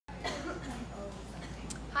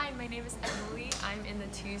my name is Emily. I'm in the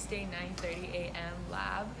Tuesday 9:30 a.m.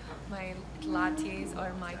 lab. My lab TAs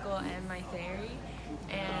are Michael and Mythreyi,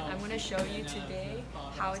 and I'm going to show you today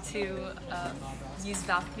how to use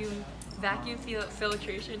vacuum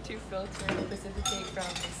filtration to filter precipitate from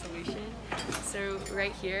a solution. So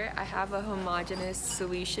right here I have a homogeneous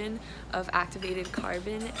solution of activated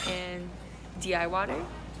carbon and DI water,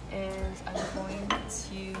 and I'm going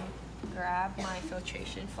to grab my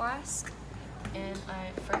filtration flask, and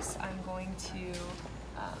first I'm going to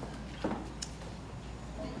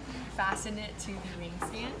fasten it to the ring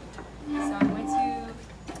stand. So I'm going to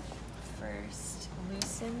first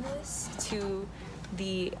loosen this to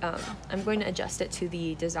the, I'm going to adjust it to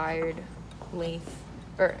the desired length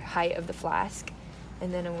or height of the flask,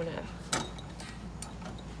 and then I'm going to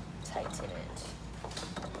tighten it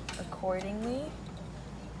accordingly.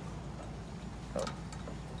 Oh.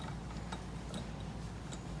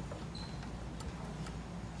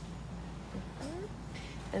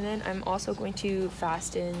 And then I'm also going to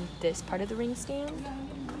fasten this part of the ring stand,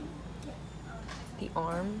 the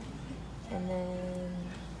arm, and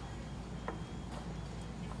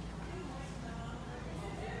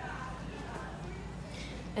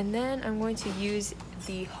then I'm going to use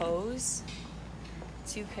the hose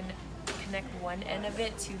to connect one end of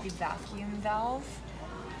it to the vacuum valve.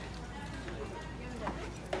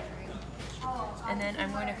 And then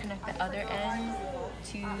I'm going to connect the other end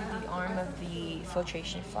to the arm of the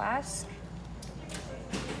filtration flask.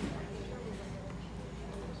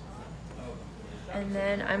 And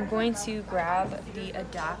then I'm going to grab the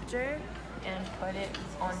adapter and put it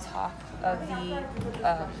on top of the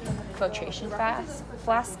filtration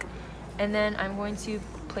flask. And then I'm going to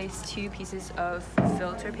place 2 pieces of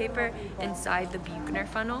filter paper inside the Buchner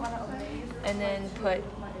funnel, and then put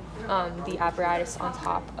the apparatus on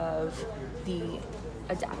top of the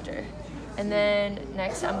adapter. And then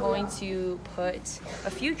next I'm going to put a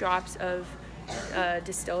few drops of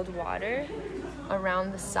distilled water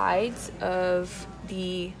around the sides of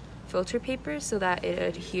the filter paper so that it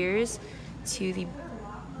adheres to the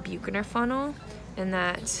Buchner funnel, and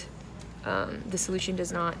that the solution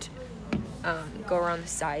does not go around the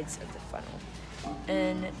sides of the funnel.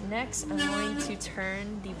 And next I'm going to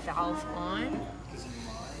turn the valve on.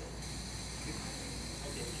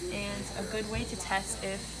 And a good way to test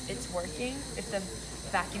if it's working, if the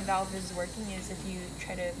vacuum valve is working, is if you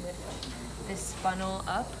try to lift this funnel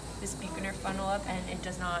up, this Buchner funnel up, and it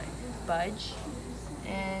does not budge.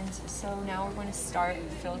 And so now we're going to start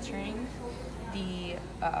filtering the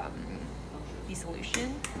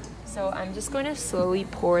solution. So I'm just going to slowly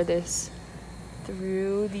pour this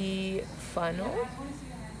through the funnel.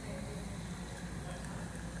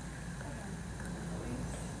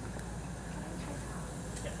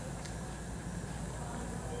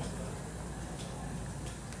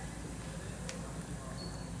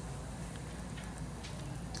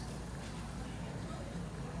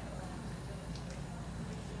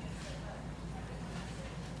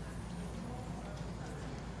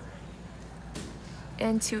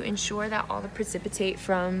 And to ensure that all the precipitate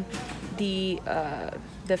from the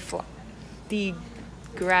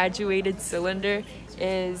graduated cylinder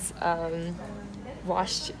is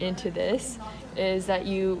washed into this, is that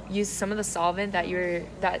you use some of the solvent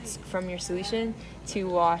that's from your solution to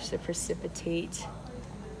wash the precipitate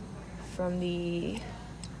from the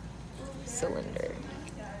cylinder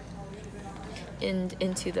and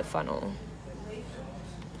into the funnel.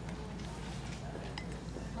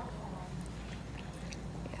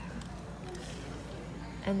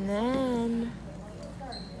 And then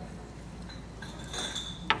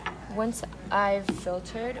once I've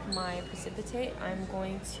filtered my precipitate, I'm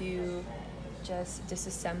going to just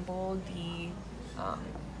disassemble the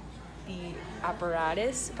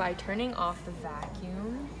apparatus by turning off the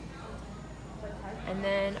vacuum. And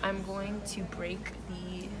then I'm going to break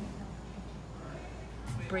the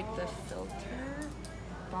filter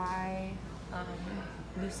by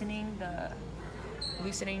loosening the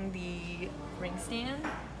ring stand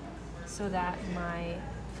so that my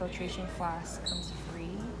filtration flask comes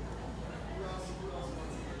free.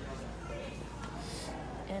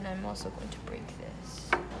 And I'm also going to break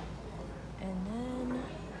this. And then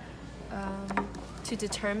to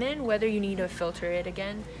determine whether you need to filter it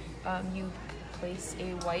again, you place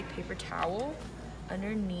a white paper towel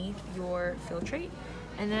underneath your filtrate.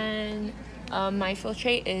 And then my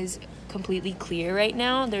filtrate is completely clear right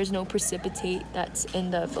now. There's no precipitate that's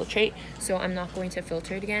in the filtrate, so I'm not going to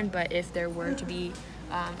filter it again. But if there were to be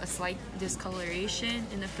a slight discoloration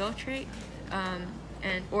in the filtrate,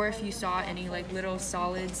 or if you saw any like little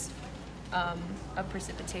solids a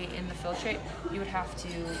precipitate in the filtrate, you would have to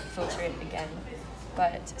filter it again.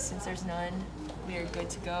 But since there's none, we are good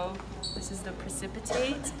to go. This is the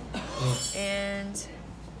precipitate, and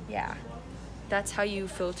yeah, that's how you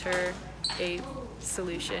filter a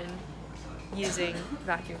solution using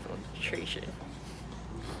vacuum filtration.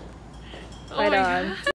 Right on.